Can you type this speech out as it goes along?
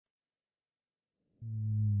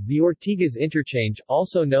The Ortigas Interchange,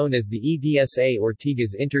 also known as the EDSA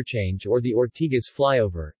Ortigas Interchange or the Ortigas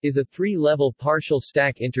Flyover, is a three-level partial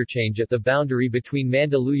stack interchange at the boundary between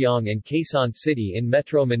Mandaluyong and Quezon City in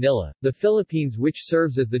Metro Manila, the Philippines, which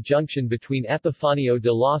serves as the junction between Epifanio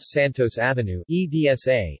de los Santos Avenue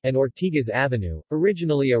 (EDSA) and Ortigas Avenue,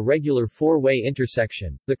 originally a regular four-way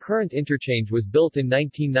intersection. The current interchange was built in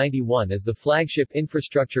 1991 as the flagship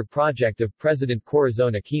infrastructure project of President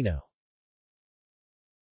Corazon Aquino.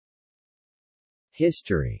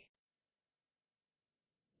 History.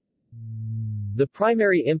 The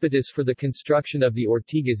primary impetus for the construction of the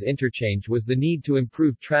Ortigas Interchange was the need to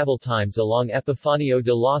improve travel times along Epifanio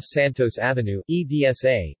de los Santos Avenue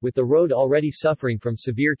 (EDSA), with the road already suffering from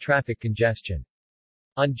severe traffic congestion.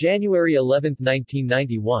 On January 11,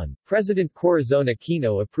 1991, President Corazon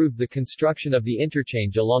Aquino approved the construction of the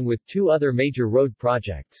interchange along with two other major road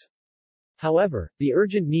projects. However, the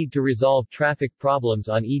urgent need to resolve traffic problems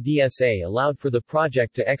on EDSA allowed for the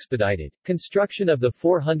project to expedite it. Construction of the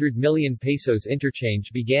 400 million pesos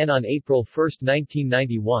interchange began on April 1,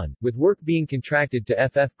 1991, with work being contracted to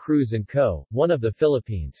FF Cruz & Co., one of the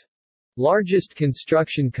Philippines' largest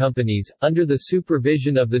construction companies, under the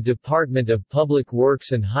supervision of the Department of Public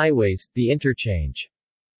Works and Highways. The interchange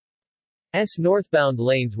northbound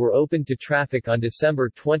lanes were opened to traffic on December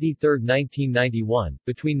 23, 1991.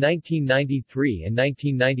 Between 1993 and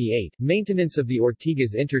 1998, maintenance of the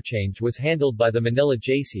Ortigas Interchange was handled by the Manila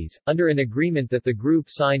JCs, under an agreement that the group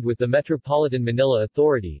signed with the Metropolitan Manila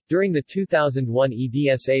Authority. During the 2001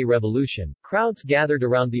 EDSA revolution, crowds gathered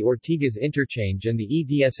around the Ortigas Interchange and the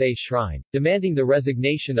EDSA shrine, demanding the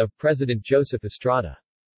resignation of President Joseph Estrada.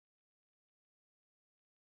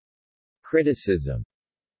 Criticism.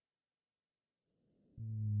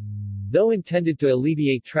 Though intended to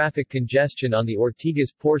alleviate traffic congestion on the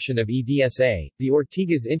Ortigas portion of EDSA, the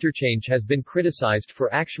Ortigas Interchange has been criticized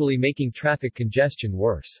for actually making traffic congestion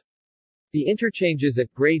worse. The interchanges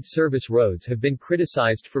at grade service roads have been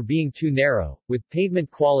criticized for being too narrow, with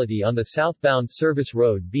pavement quality on the southbound service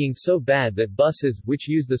road being so bad that buses, which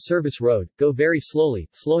use the service road, go very slowly,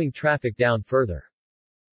 slowing traffic down further.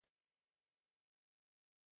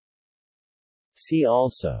 See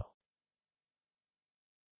also: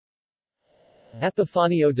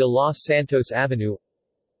 Epifanio de los Santos Avenue,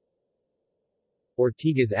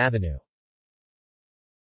 Ortigas Avenue.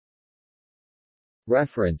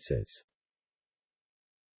 References.